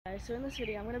Alright, so in this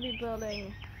video I'm going to be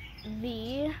building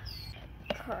the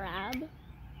crab.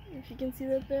 If you can see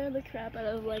that there, the crab out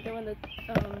of Lego in the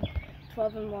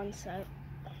 12-in-1 set.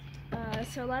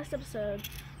 So last episode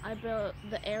I built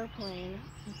the airplane,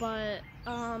 but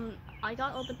I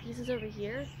got all the pieces over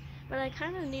here, but I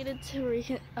kind of needed to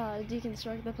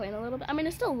deconstruct the plane a little bit. I mean,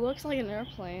 it still looks like an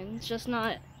airplane, it's just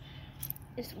not,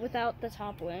 it's without the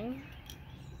top wing.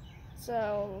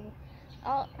 So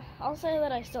I'll say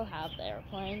that I still have the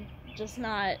airplane, just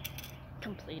not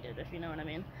completed, if you know what I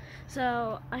mean.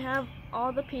 So I have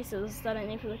all the pieces that I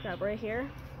need for the crab right here,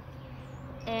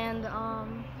 and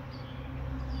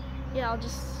yeah, I'll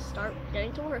just start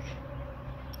getting to work.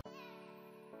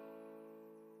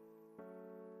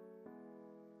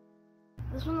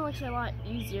 This one looks a lot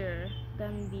easier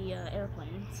than the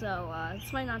airplane, so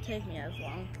this might not take me as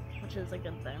long, which is a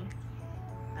good thing,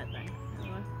 I think,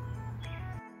 anyway.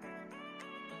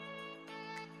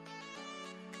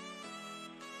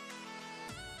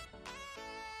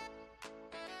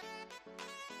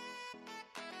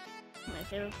 My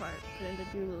favorite part, putting the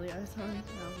googly eyes on.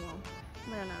 Oh, well,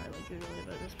 they're not really googly,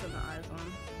 but just put the eyes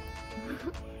on.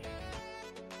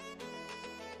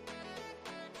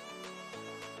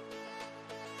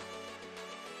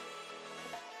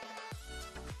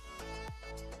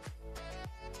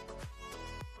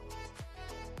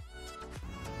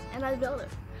 And I built it.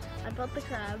 I built the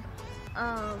crab.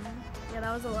 Yeah,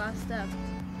 that was the last step.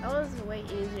 That was way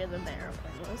easier than the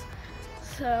airplane was.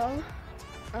 So,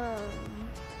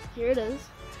 here it is.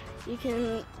 You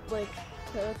can like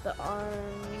put the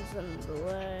arms and the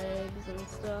legs and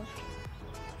stuff.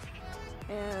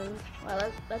 And wow,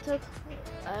 that took,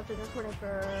 I've been recording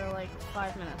for like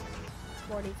 5 minutes,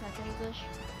 40 seconds ish,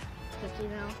 50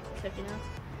 now.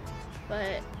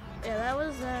 But yeah, that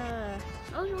was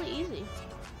really easy.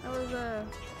 That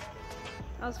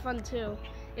was fun too.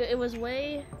 It was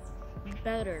way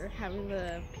better having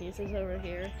the pieces over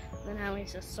here than having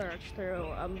to search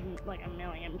through like a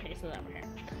million pieces over here.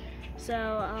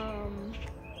 So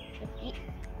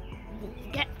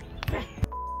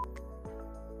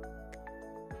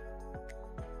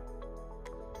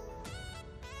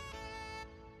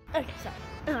okay, so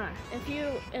if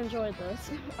you enjoyed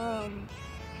this, I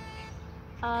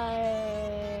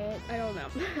don't know.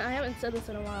 I haven't said this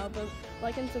in a while, but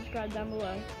like and subscribe down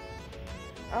below.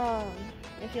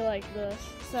 If you like this.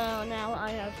 So now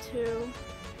I have 2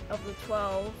 of the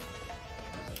 12.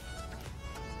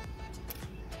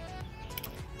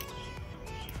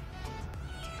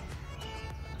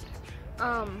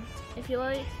 If you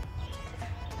like,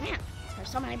 man, there's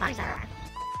so many bugs there.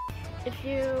 If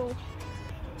you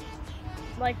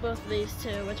like both of these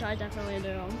two, which I definitely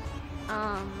do,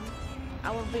 I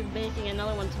will be making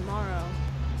another one tomorrow,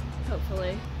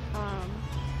 hopefully,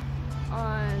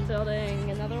 on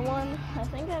building another one. I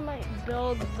think I might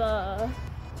build the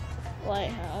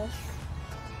lighthouse,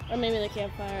 or maybe the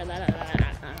campfire, I don't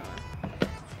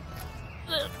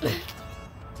know.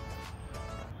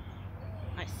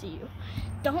 I see you.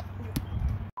 Don't.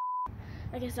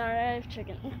 Okay, sorry, I have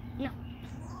chicken. No.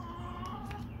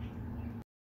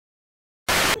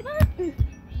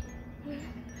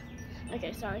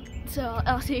 Okay, sorry. So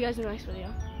I'll see you guys in the next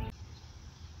video.